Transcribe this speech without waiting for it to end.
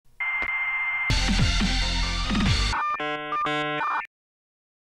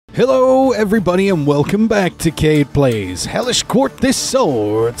Hello everybody and welcome back to Cade Plays Hellish Quart this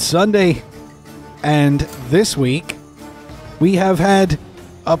Sword Sunday. And this week, we have had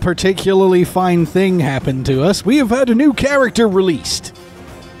a particularly fine thing happen to us. We have had a new character released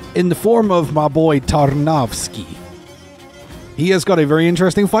in the form of my boy Tarnowski. He has got a very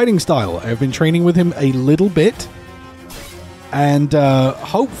interesting fighting style. I've been training with him a little bit. And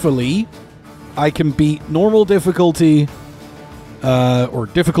hopefully, I can beat normal difficulty... or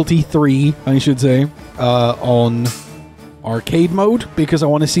difficulty 3, I should say, on arcade mode, because I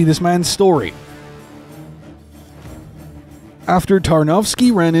want to see this man's story. After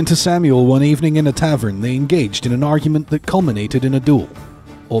Tarnowski ran into Samuel one evening in a tavern, they engaged in an argument that culminated in a duel.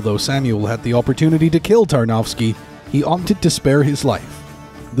 Although Samuel had the opportunity to kill Tarnowski, he opted to spare his life.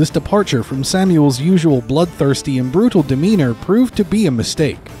 This departure from Samuel's usual bloodthirsty and brutal demeanor proved to be a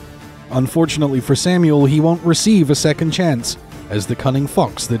mistake. Unfortunately for Samuel, he won't receive a second chance, as the cunning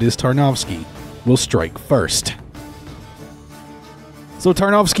fox that is Tarnowski will strike first. So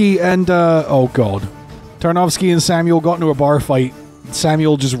Tarnowski and, Tarnowski and Samuel got into a bar fight.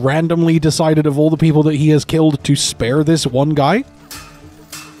 Samuel just randomly decided of all the people that he has killed to spare this one guy.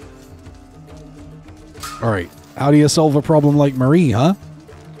 Alright, how do you solve a problem like Marie, huh?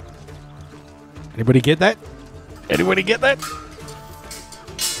 Anybody get that? Anybody get that?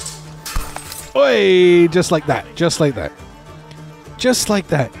 Oi! Just like that, just like that. Just like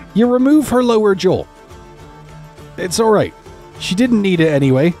that. You remove her lower jaw. It's alright. She didn't need it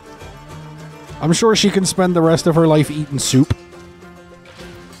anyway. I'm sure she can spend the rest of her life eating soup.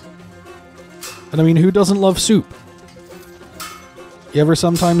 And I mean, who doesn't love soup? You ever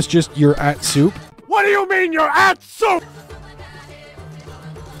sometimes just, you're at soup? What do you mean you're at soup?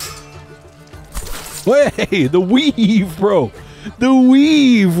 Hey, the weave, bro. The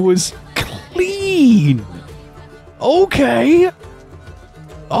weave was clean. Okay.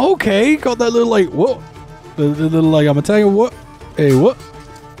 Okay, got that little like, whoa. The little like, I'm gonna tell you what. Hey, what?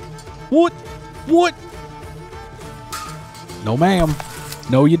 What? What? No, ma'am.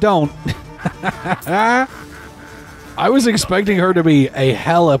 No, you don't. I was expecting her to be a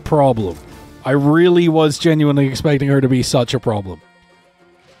hella problem. I really was genuinely expecting her to be such a problem.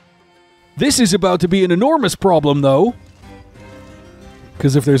 This is about to be an enormous problem, though.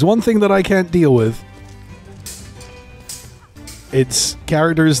 Because if there's one thing that I can't deal with, it's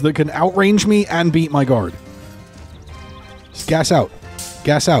characters that can outrange me and beat my guard. Just gas out.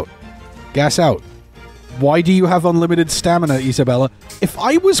 Gas out. Gas out. Why do you have unlimited stamina, Isabella? If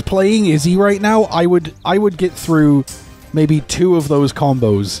I was playing Izzy right now, I would get through maybe 2 of those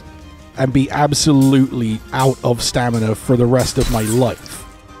combos and be absolutely out of stamina for the rest of my life.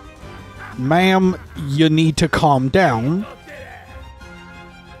 Ma'am, you need to calm down.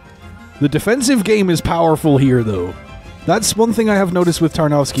 The defensive game is powerful here, though. That's one thing I have noticed with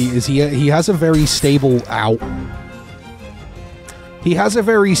Tarnowski, is he has a very stable... Ow. He has a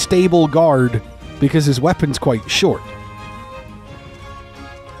very stable guard because his weapon's quite short.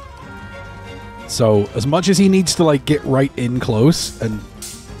 So, as much as he needs to, like, get right in close, and,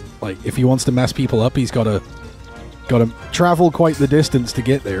 like, if he wants to mess people up, he's gotta travel quite the distance to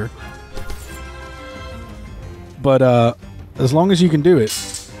get there. But, as long as you can do it...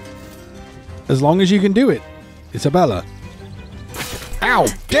 As long as you can do it, Isabella. Ow!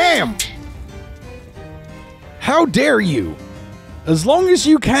 Damn! How dare you? As long as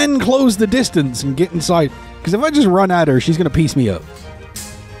you can close the distance and get inside. Because if I just run at her, she's going to piece me up.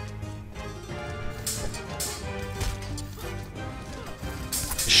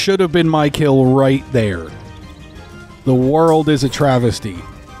 Should have been my kill right there. The world is a travesty.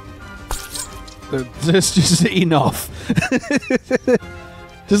 This just enough.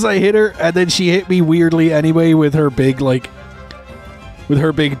 Just I hit her, and then she hit me weirdly anyway with her big, like... With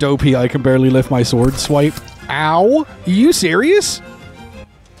her big dopey, I can barely lift my sword swipe. Ow! Are you serious?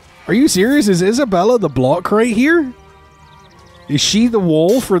 Are you serious? Is Isabella the block right here? Is she the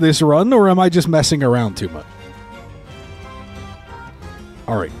wall for this run, or am I just messing around too much?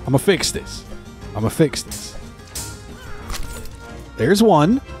 Alright, I'm gonna fix this. I'm gonna fix this. There's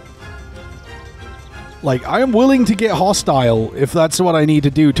one. Like, I am willing to get hostile if that's what I need to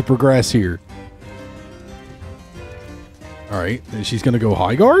do to progress here. Alright, she's gonna go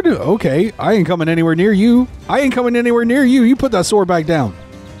high guard? Okay, I ain't coming anywhere near you. I ain't coming anywhere near you. You put that sword back down.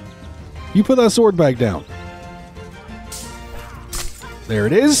 You put that sword back down. There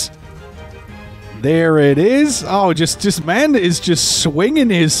it is. There it is. Oh, just man is just swinging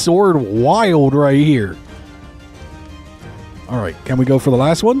his sword wild right here. All right, can we go for the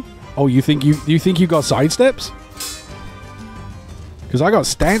last one? Oh, you think you got sidesteps? Because I got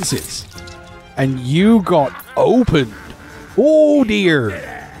stances. And you got opened. Oh,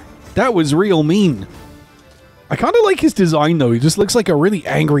 dear. That was real mean. I kind of like his design, though. He just looks like a really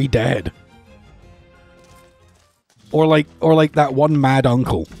angry dad. Or like that one mad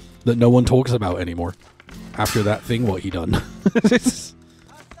uncle that no one talks about anymore. After that thing what he done.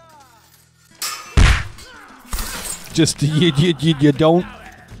 Just, you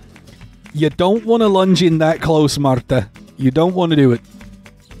don't want to lunge in that close, Marta. You don't want to do it.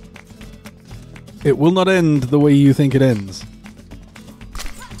 It will not end the way you think it ends.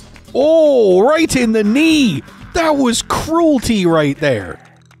 Oh, right in the knee! That was cruelty right there.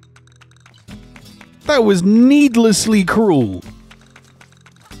 That was needlessly cruel.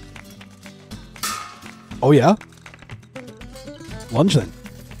 Oh, yeah? Lunge then.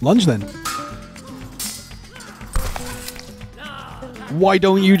 Lunge then. Why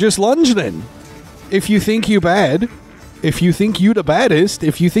don't you just lunge then? If you think you bad, if you think you the baddest,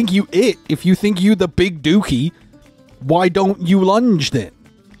 if you think you the big dookie, why don't you lunge then?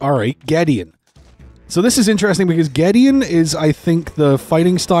 Alright, Gideon. So this is interesting because Gideon is, I think, the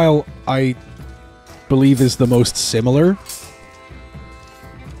fighting style I believe is the most similar.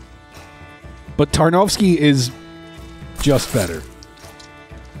 But Tarnovsky is just better.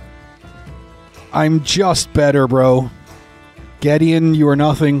 I'm just better, bro. Gideon, you are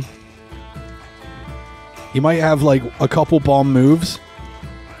nothing. You might have, like, a couple bomb moves.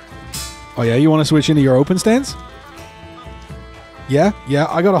 Oh, yeah? You want to switch into your open stance? Yeah,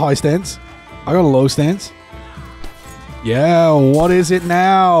 I got a high stance. I got a low stance. Yeah, what is it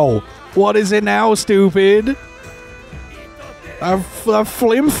now? What is it now, stupid? I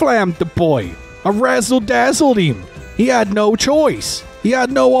flim-flammed the boy. I razzle-dazzled him. He had no choice. He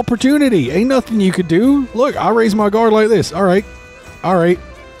had no opportunity. Ain't nothing you could do. Look, I raise my guard like this. Alright. Alright.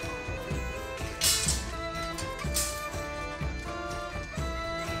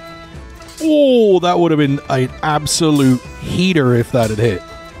 Oh, that would have been an absolute heater if that had hit.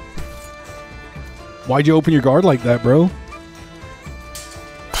 Why'd you open your guard like that, bro?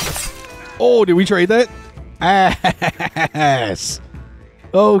 Oh, did we trade that? Ass.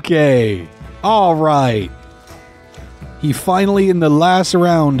 Okay. Alright. He finally, in the last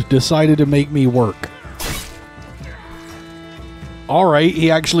round, decided to make me work. Alright,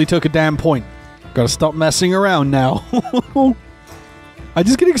 he actually took a damn point. Gotta stop messing around now. I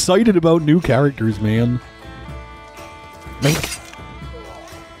just get excited about new characters, man.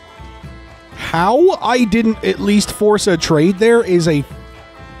 How I didn't at least force a trade there is a...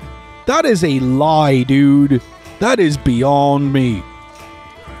 That is a lie, dude. That is beyond me.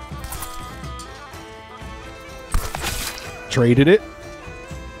 Traded it.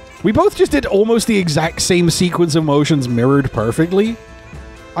 We both just did almost the exact same sequence of motions mirrored perfectly.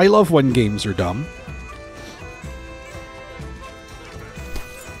 I love when games are dumb.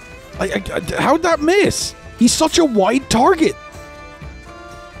 How'd that miss? He's such a wide target.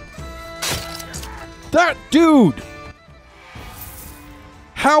 That dude!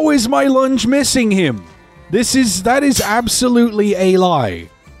 How is my lunge missing him? That is absolutely a lie.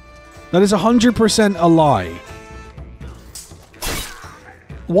 That is 100% a lie.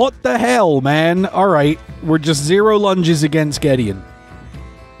 What the hell, man? Alright, we're just 0 lunges against Gideon.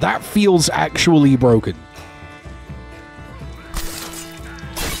 That feels actually broken.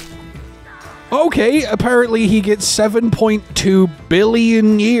 Okay, apparently he gets 7.2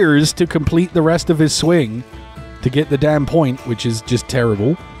 billion years to complete the rest of his swing to get the damn point, which is just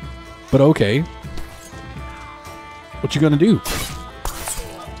terrible. But okay. What you gonna do?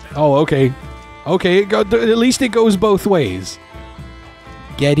 Oh, okay. Okay, at least it goes both ways.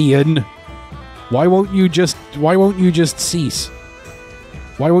 Gideon. Why won't you just cease?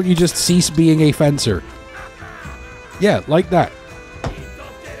 Why won't you just cease being a fencer? Yeah, like that.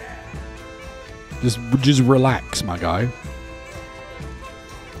 Just relax, my guy.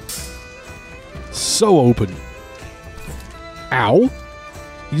 So open. Ow.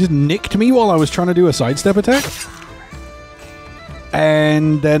 You just nicked me while I was trying to do a sidestep attack?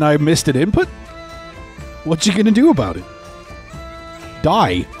 And then I missed an input? What you gonna do about it?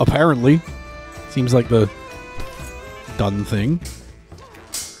 Die, apparently. Seems like the done thing.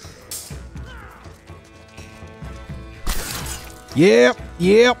 Yep.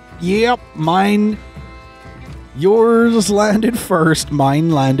 Mine. Yours landed first. Mine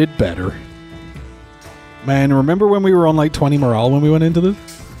landed better. Man, remember when we were on like 20 morale when we went into this?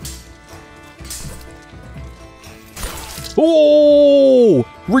 Oh!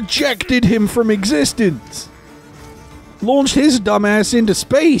 Rejected him from existence. Launched his dumbass into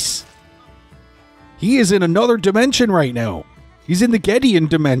space. He is in another dimension right now. He's in the Gideon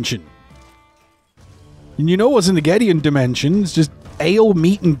dimension. And you know what's in the Gideon dimension? It's just ale,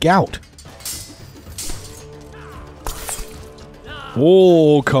 meat, and gout.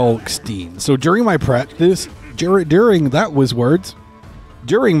 Oh, Kalkstein. So during my practice, during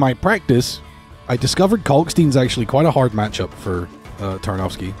my practice, I discovered Kalkstein's actually quite a hard matchup for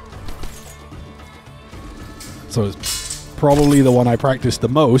Tarnowski. So it's probably the one I practiced the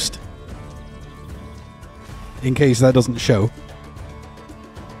most, in case that doesn't show.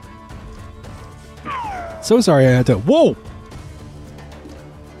 So sorry I had to... Whoa!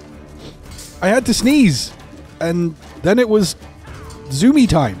 I had to sneeze, and then it was zoomy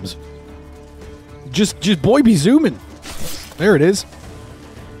times. Just boy be zooming. There it is.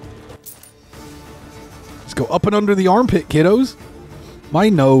 Let's go up and under the armpit, kiddos. My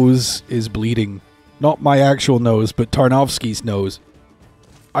nose is bleeding. Not my actual nose, but Tarnowski's nose.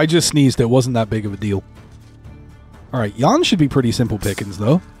 I just sneezed. It wasn't that big of a deal. Alright, Jan should be pretty simple pickings,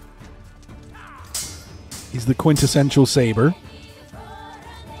 though. He's the quintessential saber.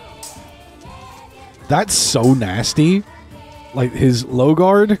 That's so nasty. Like, his low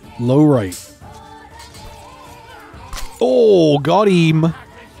guard, low right. Oh, got him.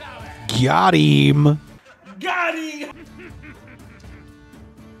 Got him. Got him!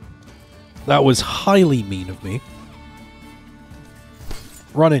 That was highly mean of me.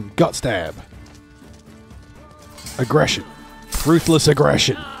 Running, gut stab. Aggression. Ruthless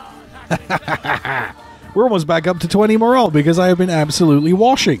aggression. We're almost back up to 20 morale because I have been absolutely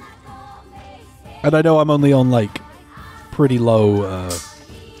washing. And I know I'm only on, like, pretty low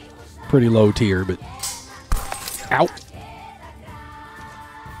tier, but... Ow.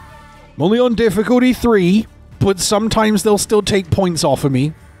 I'm only on difficulty 3, but sometimes they'll still take points off of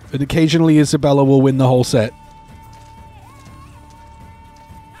me. And occasionally Isabella will win the whole set.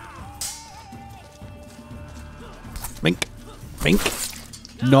 Mink. Mink.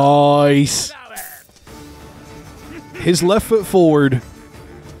 Nice. His left foot forward,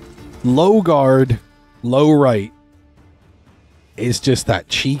 low guard, low right, is just that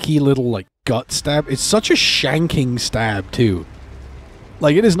cheeky little, like, gut stab. It's such a shanking stab, too.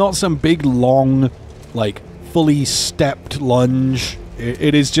 Like, it is not some big, long, like, fully stepped lunge.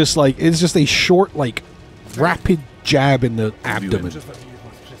 It is just, like, it's just a short, like, rapid jab in the abdomen.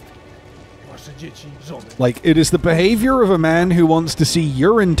 Like, it is the behavior of a man who wants to see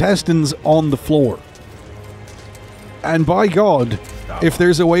your intestines on the floor. And by God, if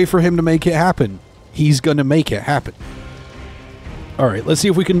there's a way for him to make it happen, he's gonna make it happen. Alright, let's see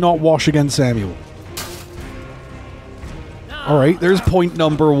if we can not wash against Samuel. Alright, there's point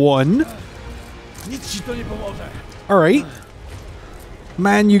number 1. Alright.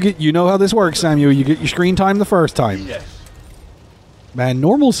 Man, you know how this works, Samuel. You get your screen time the first time. Man,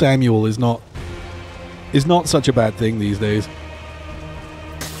 normal Samuel is not such a bad thing these days.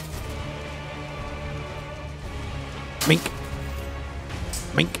 Mink.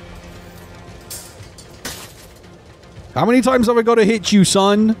 Mink. How many times have I got to hit you,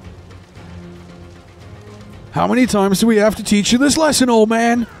 son? How many times do we have to teach you this lesson, old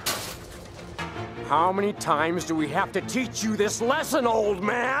man? How many times do we have to teach you this lesson, old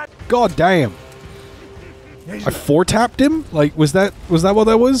man? God damn. I 4-tapped him? Like, was that what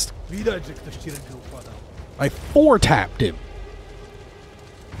that was? I 4-tapped him.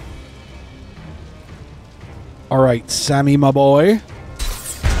 Alright, Sammy, my boy.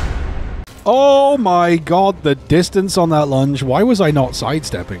 Oh my God, the distance on that lunge. Why was I not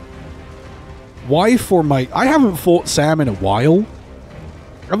sidestepping? Why for my... I haven't fought Sam in a while.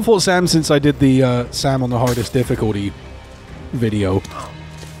 I haven't fought Sam since I did the Sam on the hardest difficulty video.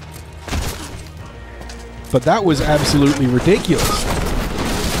 But that was absolutely ridiculous.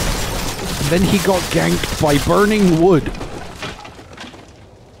 And then he got ganked by burning wood.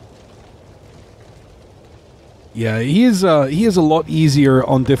 Yeah, he is a lot easier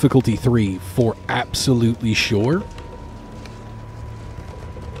on difficulty 3 for absolutely sure.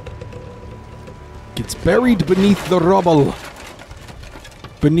 Gets buried beneath the rubble.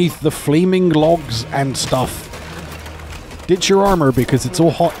 Beneath the flaming logs and stuff. Ditch your armor because it's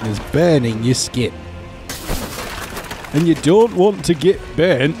all hot and is burning your skin. And you don't want to get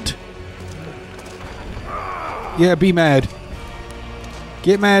burnt. Yeah, be mad.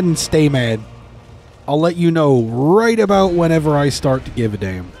 Get mad and stay mad. I'll let you know right about whenever I start to give a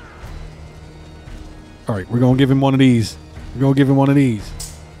damn. Alright, we're going to give him one of these. We're going to give him one of these.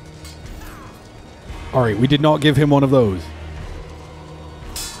 Alright, we did not give him one of those.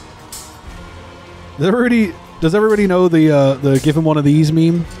 Does everybody know the give him one of these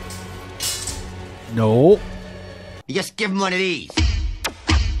meme? No. You just give him one of these.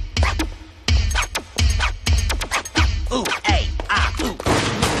 Ooh, hey, ah,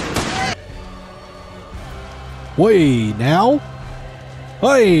 ooh. Way now.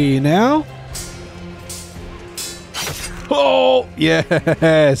 Hey now. Oh,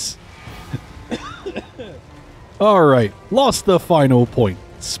 yes. All right. Lost the final point.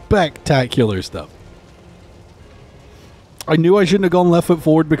 Spectacular stuff. I knew I shouldn't have gone left foot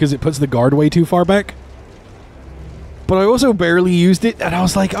forward because it puts the guard way too far back. But I also barely used it, and I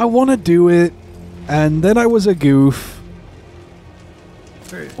was like, I want to do it. And then I was a goof.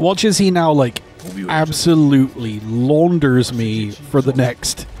 Watch as he now, like, absolutely launders me for the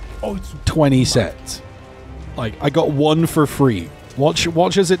next 20 sets. Like, I got one for free.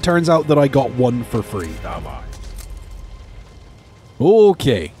 Watch as it turns out that I got one for free.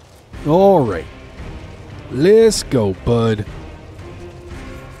 Okay. Alright. Let's go, bud.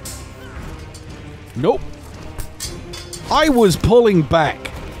 Nope. I was pulling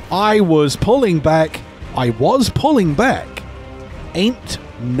back. I was pulling back. Ain't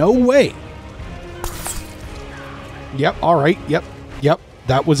no way. Yep, alright. Yep.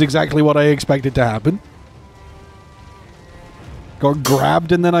 That was exactly what I expected to happen. Got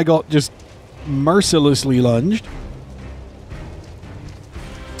grabbed and then I got just mercilessly lunged.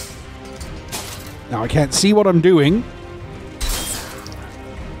 Now I can't see what I'm doing.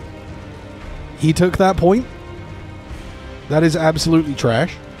 He took that point. That is absolutely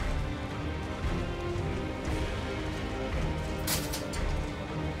trash.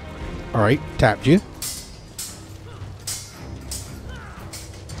 Alright, tapped you.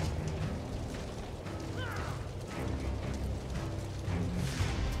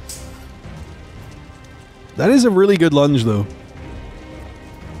 That is a really good lunge, though.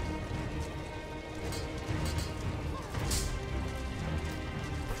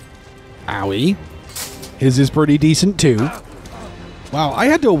 Owie. His is pretty decent, too. Wow, I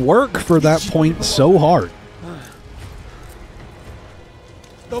had to work for that point so hard.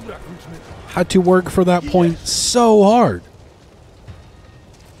 Had to work for that point so hard.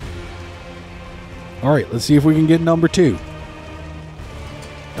 Alright, let's see if we can get number 2.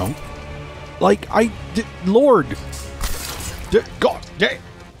 Don't. Like, Lord. God.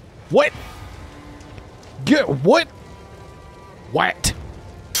 What? Get what? What?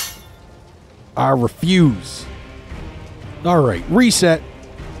 I refuse. Alright, reset.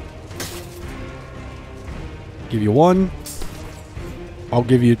 Give you one. I'll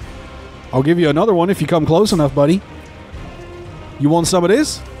give you another one if you come close enough, buddy. You want some of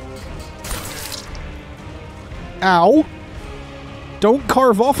this? Ow. Don't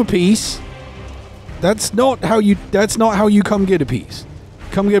carve off a piece. That's not how you come get a piece.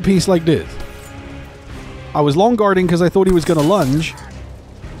 Come get a piece like this. I was long guarding because I thought he was going to lunge.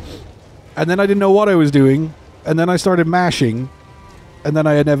 And then I didn't know what I was doing. And then I started mashing. And then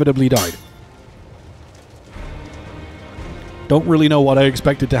I inevitably died. Don't really know what I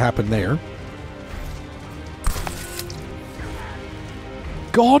expected to happen there.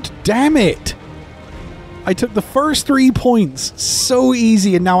 God damn it! I took the first 3 points so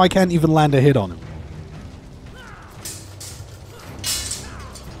easy and now I can't even land a hit on him.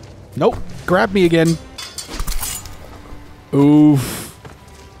 Nope. Grab me again. Oof.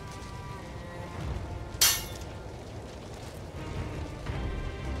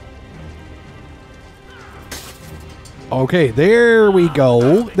 Okay, there we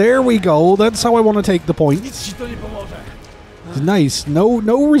go. There we go. That's how I want to take the points. Nice. No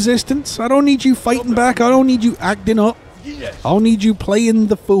resistance. I don't need you fighting back. I don't need you acting up. I don't need you playing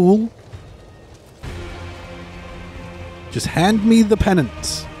the fool. Just hand me the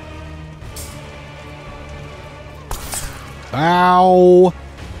penance. Ow.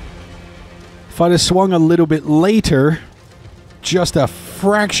 If I'd have swung a little bit later, just a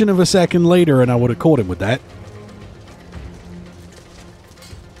fraction of a second later, and I would have caught him with that.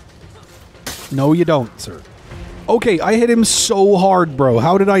 No, you don't, sir. Okay, I hit him so hard, bro.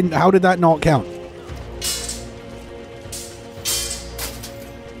 How did that not count?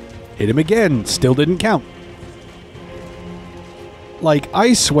 Hit him again. Still didn't count. Like,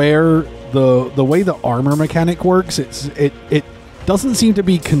 I swear, the way the armor mechanic works, it doesn't seem to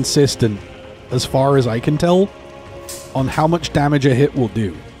be consistent, as far as I can tell, on how much damage a hit will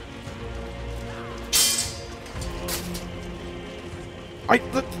do.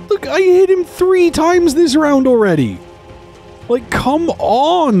 Look, I hit him 3 times this round already. Like, come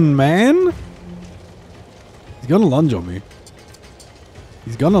on, man. He's gonna lunge on me.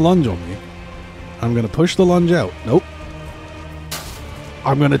 He's gonna lunge on me. I'm gonna push the lunge out. Nope.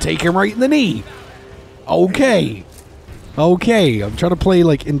 I'm gonna take him right in the knee. Okay. Okay, I'm trying to play,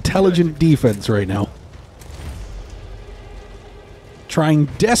 like, intelligent defense right now. Trying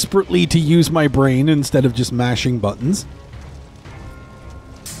desperately to use my brain instead of just mashing buttons.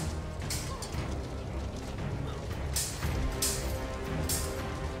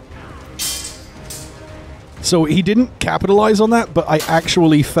 So he didn't capitalize on that, but I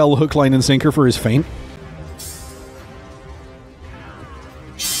actually fell hook, line, and sinker for his feint.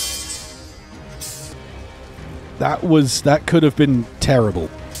 That could have been terrible.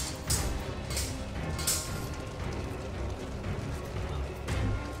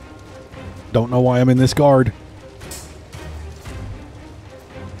 Don't know why I'm in this guard.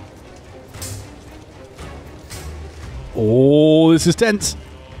 Oh, this is tense.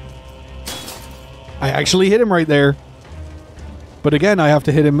 I actually hit him right there. But again, I have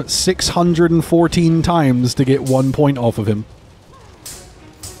to hit him 614 times to get 1 point off of him.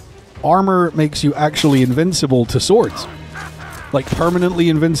 Armor makes you actually invincible to swords. Like, permanently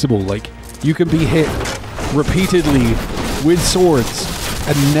invincible. Like, you can be hit repeatedly with swords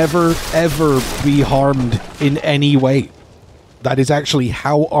and never, ever be harmed in any way. That is actually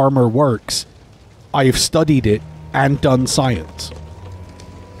how armor works. I've studied it and done science.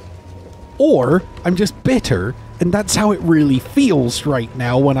 Or, I'm just bitter, and that's how it really feels right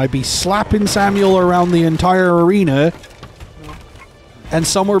now when I be slapping Samuel around the entire arena, and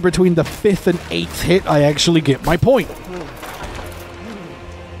somewhere between the 5th and 8th hit, I actually get my point.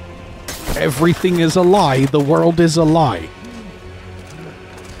 Everything is a lie. The world is a lie.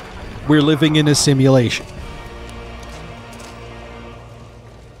 We're living in a simulation.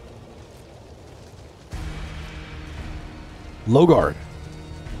 Low guard.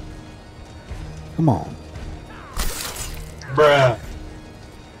 Come on. Bruh.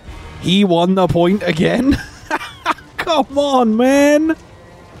 He won the point again? Come on, man.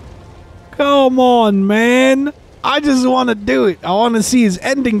 Come on, man. I just want to do it. I want to see his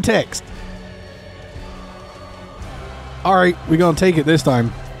ending text. Alright, we're going to take it this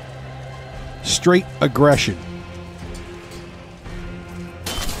time. Straight aggression.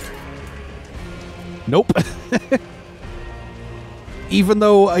 Nope. Even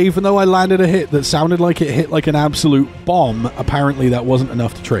though I landed a hit that sounded like it hit like an absolute bomb, apparently that wasn't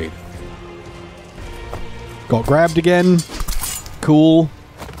enough to trade. Got grabbed again. Cool.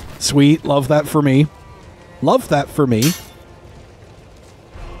 Sweet. Love that for me. Love that for me.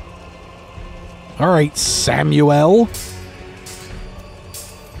 Alright, Samuel.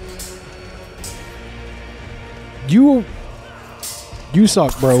 You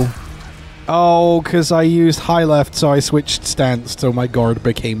suck, bro. Oh, because I used high left, so I switched stance, so my guard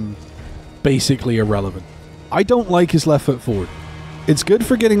became basically irrelevant. I don't like his left foot forward. It's good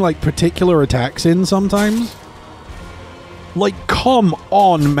for getting, like, particular attacks in sometimes. Like, come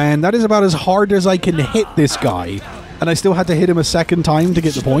on, man. That is about as hard as I can hit this guy. And I still had to hit him a second time to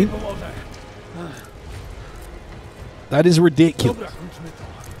get the point. That is ridiculous.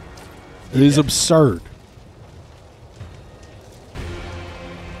 It is absurd.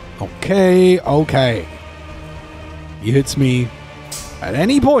 Okay, okay. He hits me at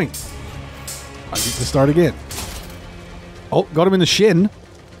any point. I get to start again. Oh, got him in the shin.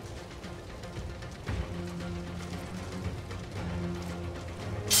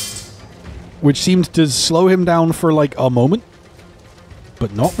 Which seemed to slow him down for like a moment.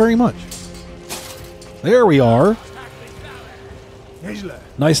 But not very much. There we are.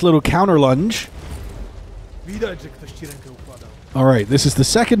 Nice little counter lunge. Alright, this is the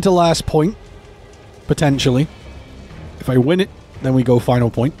second to last point. Potentially. If I win it, then we go final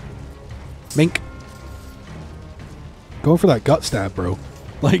point. Mink. Go for that gut stab, bro.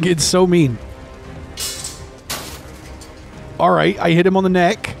 Like, it's so mean. Alright, I hit him on the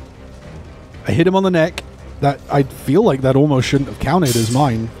neck. I hit him on the neck. That, I feel like that almost shouldn't have counted as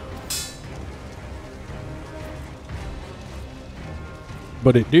mine.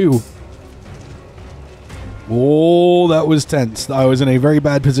 But it do. Oh, that was tense. I was in a very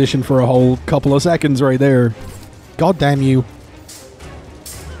bad position for a whole couple of seconds right there. God damn you.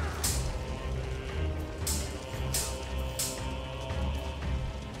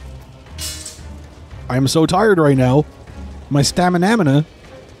 I am so tired right now. My stamina.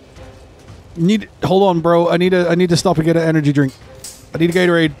 Hold on, bro. I need to stop and get an energy drink. I need a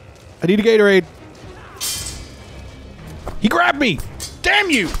Gatorade. I need a Gatorade. He grabbed me. Damn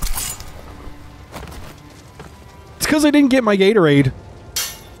you. It's because I didn't get my Gatorade.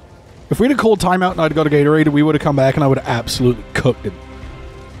 If we'd have called timeout and I'd got a Gatorade, we would have come back and I would have absolutely cooked him.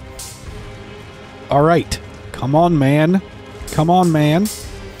 Alright. Come on, man. Come on, man.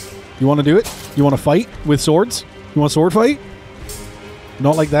 You want to do it? You want to fight with swords? You want a sword fight?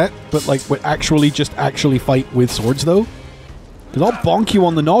 Not like that, but like actually fight with swords, though. Because I'll bonk you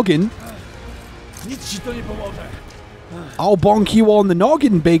on the noggin. I'll bonk you on the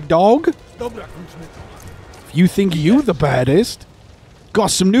noggin, big dog. If you think you the baddest,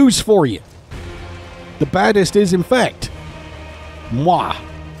 got some news for you. The baddest is, in fact, moi.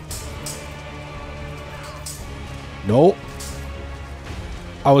 Nope.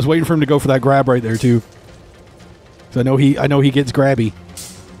 I was waiting for him to go for that grab right there too. So I know he gets grabby.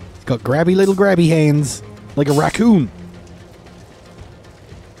 He's got grabby little grabby hands. Like a raccoon.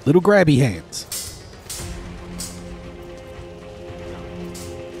 Little grabby hands.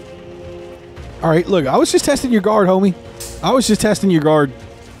 Alright, look, I was just testing your guard, homie. I was just testing your guard.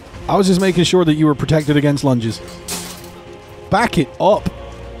 I was just making sure that you were protected against lunges. Back it up.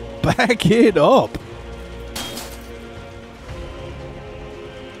 Back it up.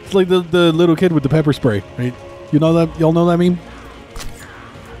 It's like the little kid with the pepper spray, right? You know that? Y'all know that meme?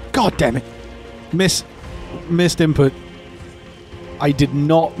 God damn it. Missed input. I did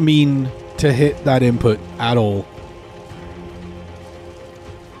not mean to hit that input at all.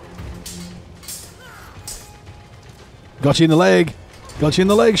 Got you in the leg. Got you in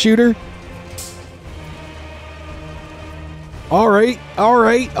the leg, shooter. Alright,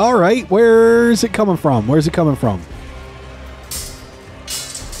 alright, alright. Where's it coming from? Where's it coming from?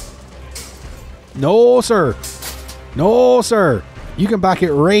 No, sir. No, sir. You can back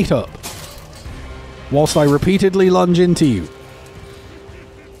it right up. Whilst I repeatedly lunge into you.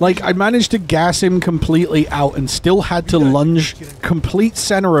 Like, I managed to gas him completely out and still had to lunge complete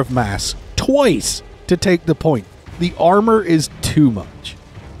center of mass twice to take the point. The armor is too much.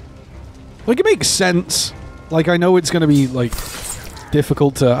 Like, it makes sense. Like, I know it's going to be, like,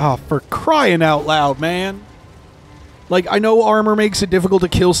 difficult to... Oh, for crying out loud, man. Like, I know armor makes it difficult to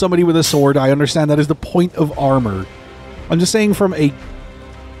kill somebody with a sword. I understand that is the point of armor. I'm just saying from a...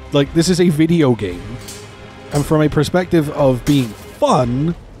 Like, this is a video game. And from a perspective of being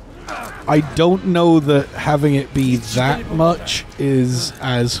fun, I don't know that having it be that much is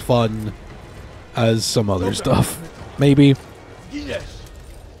as fun as some other stuff. Maybe.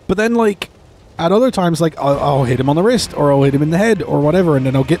 But then, like, at other times, like, I'll hit him on the wrist, or I'll hit him in the head, or whatever, and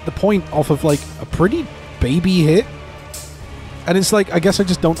then I'll get the point off of, like, a pretty baby hit. And it's like, I guess I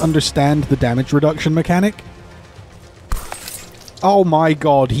just don't understand the damage reduction mechanic. Oh my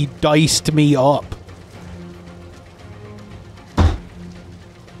god, he diced me up.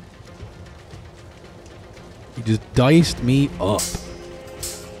 He just diced me up.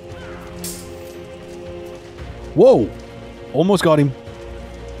 Whoa! Almost got him.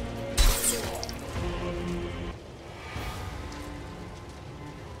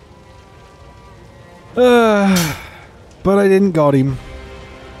 But I didn't got him.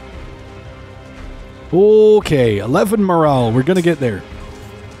 Okay, 11 morale. We're gonna get there.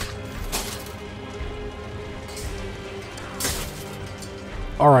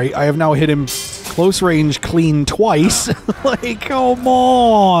 Alright, I have now hit him close range clean twice. Like, come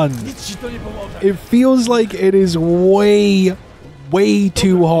on! It feels like it is way, way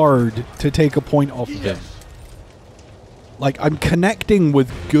too hard to take a point off of him. Like, I'm connecting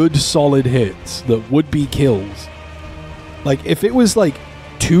with good solid hits that would be kills. Like, if it was like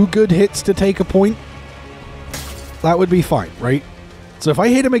 2 good hits to take a point, that would be fine, right? So if I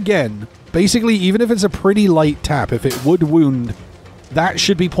hit him again, basically, even if it's a pretty light tap, if it would wound, that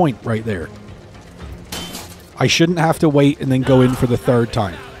should be point right there. I shouldn't have to wait and then go in for the 3rd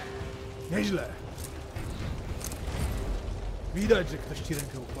time.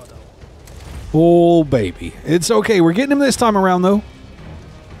 Oh, baby. It's okay. We're getting him this time around, though.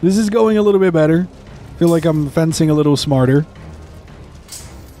 This is going a little bit better. Feel like I'm fencing a little smarter.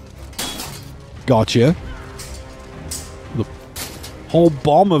 Gotcha. The whole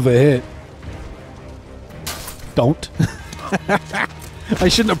bomb of a hit. Don't. I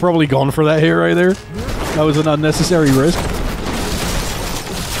shouldn't have probably gone for that hit right there. That was an unnecessary risk.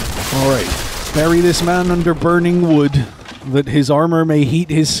 Alright. Bury this man under burning wood, that his armor may heat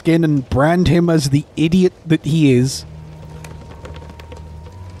his skin and brand him as the idiot that he is.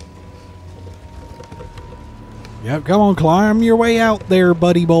 Yep, come on, climb your way out there,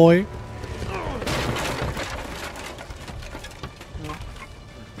 buddy boy.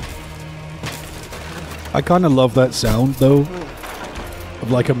 I kind of love that sound, though,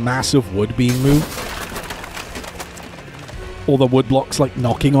 of like a massive wood being moved. All the wood blocks like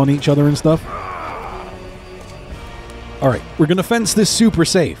knocking on each other and stuff. Alright, we're going to fence this super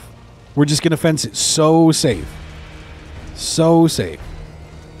safe. We're just going to fence it so safe. So safe.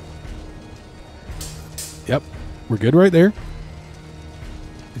 Yep, we're good right there.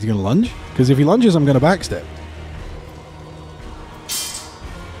 Is he going to lunge? Because if he lunges, I'm going to backstep.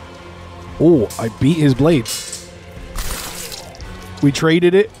 Oh, I beat his blade. We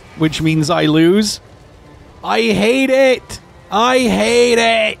traded it, which means I lose. I hate it! I hate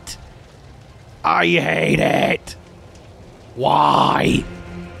it! I hate it! Why?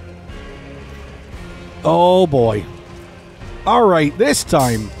 Oh boy. Alright, this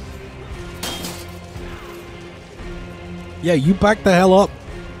time. Yeah, you back the hell up.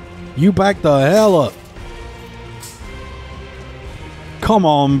 You back the hell up. Come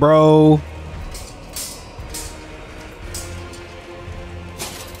on, bro.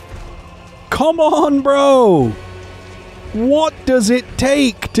 Come on, bro. What does it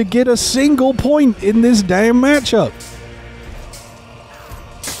take to get a single point in this damn matchup?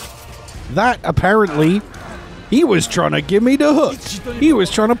 That, apparently, he was trying to give me the hook. He was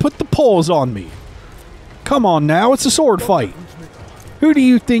trying to put the paws on me. Come on now, it's a sword fight. Who do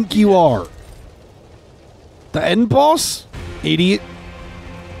you think you are? The end boss? Idiot.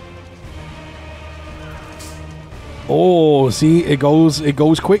 Oh, see, it goes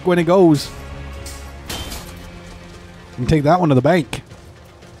quick when it goes. You can take that one to the bank.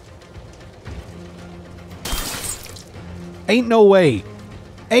 Ain't no way.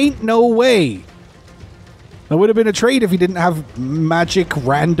 Ain't no way. That would have been a trade if he didn't have magic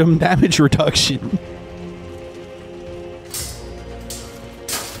random damage reduction.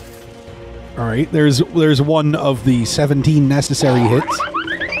 Alright, there's one of the 17 necessary hits.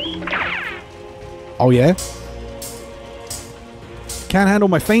 Oh yeah? Can't handle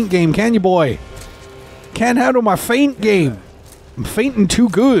my feint game, can you, boy? Can't handle my feint game. I'm feinting too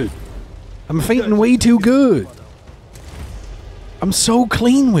good. I'm feinting way too good. I'm so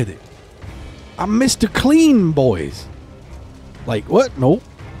clean with it. I'm Mr. Clean, boys. Like, what? Nope.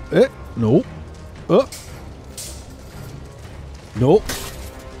 Nope. Nope.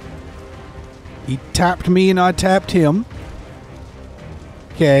 He tapped me and I tapped him.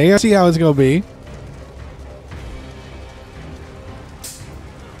 Okay, I see how it's gonna be.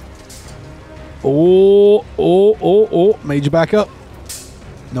 Oh. Made you back up.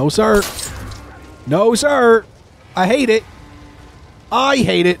 No, sir. No, sir. I hate it. I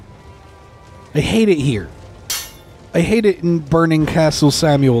hate it. I hate it here. I hate it in Burning Castle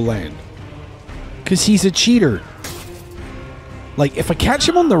Samuel Land. Because he's a cheater. Like, if I catch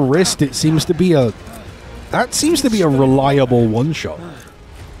him on the wrist, it seems to be a... That seems to be a reliable one-shot.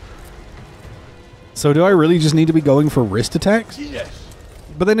 So do I really just need to be going for wrist attacks? Yes.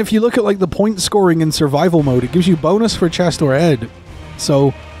 But then if you look at, like, the point scoring in survival mode, it gives you bonus for chest or head.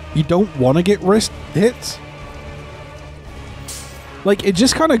 So you don't want to get wrist hits? Like, it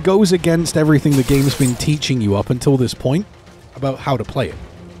just kind of goes against everything the game's been teaching you up until this point about how to play it.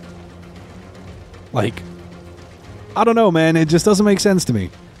 Like, I don't know, man. It just doesn't make sense to me.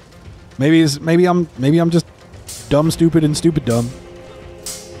 Maybe I'm just dumb, stupid, and stupid dumb.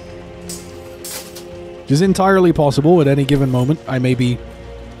 Which is entirely possible at any given moment. I may be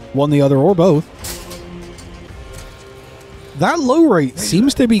one, the other, or both. That low rate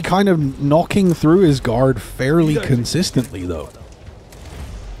seems to be kind of knocking through his guard fairly consistently, though.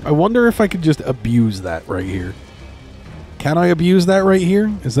 I wonder if I could just abuse that right here. Can I abuse that right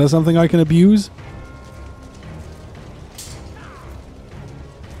here? Is that something I can abuse?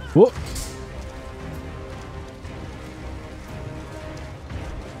 Whoop.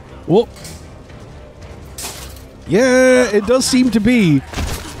 Whoop. Yeah, it does seem to be.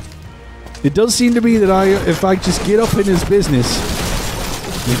 It does seem to be that if I just get up in his business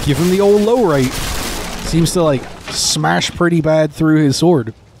and give him the old low rate, seems to like smash pretty bad through his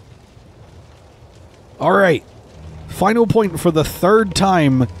sword. Alright. Final point for the third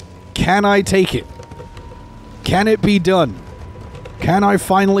time. Can I take it? Can it be done? Can I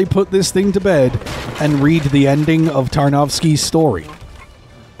finally put this thing to bed and read the ending of Tarnowski's story?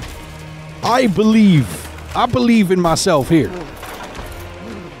 I believe in myself here.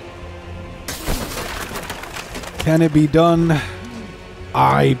 Can it be done?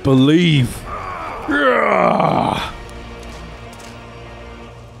 I believe.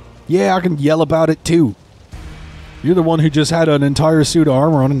 Yeah, I can yell about it too. You're the one who just had an entire suit of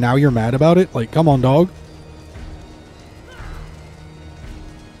armor on and now you're mad about it? Like, come on, dog.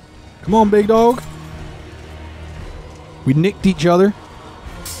 Come on, big dog. We nicked each other.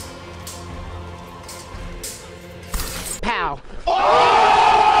 Pow.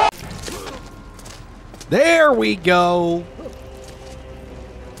 There we go.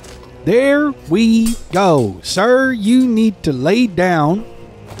 There we go. Sir, you need to lay down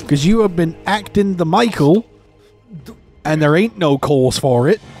because you have been acting the Michael and there ain't no cause for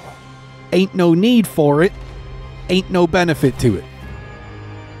it. Ain't no need for it. Ain't no benefit to it.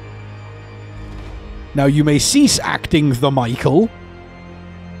 Now you may cease acting the Michael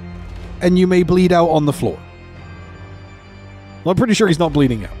and you may bleed out on the floor. Well, I'm pretty sure he's not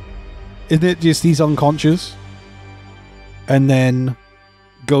bleeding out. Isn't it just he's unconscious and then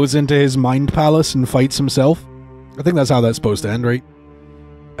goes into his mind palace and fights himself? I think that's how that's supposed to end, right?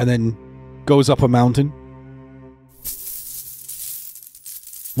 And then goes up a mountain.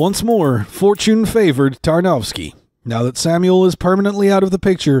 Once more, fortune favored Tarnowski. Now that Samuel is permanently out of the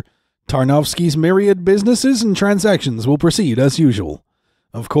picture, Tarnowski's myriad businesses and transactions will proceed as usual.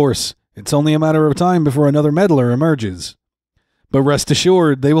 Of course, it's only a matter of time before another meddler emerges. But rest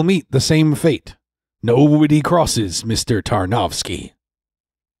assured, they will meet the same fate. Nobody crosses Mr. Tarnowski.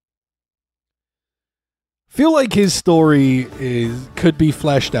 Feel like his story could be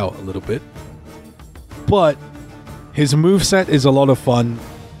fleshed out a little bit, but his moveset is a lot of fun,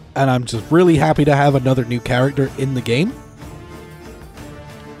 and I'm just really happy to have another new character in the game.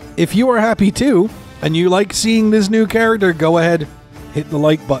 If you are happy too, and you like seeing this new character, go ahead, hit the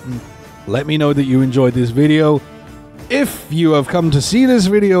like button. Let me know that you enjoyed this video. If you have come to see this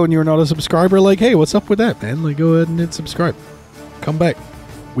video and you're not a subscriber, like, hey, what's up with that, man? Like, go ahead and hit subscribe. Come back.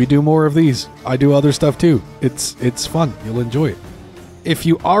 We do more of these. I do other stuff too. It's fun. You'll enjoy it. If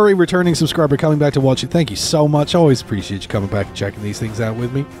you are a returning subscriber coming back to watch it, thank you so much. I always appreciate you coming back and checking these things out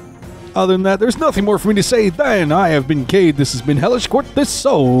with me. Other than that, there's nothing more for me to say than I have been Cade. This has been Hellish Quart, this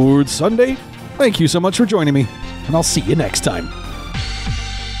Sword Sunday. Thank you so much for joining me, and I'll see you next time.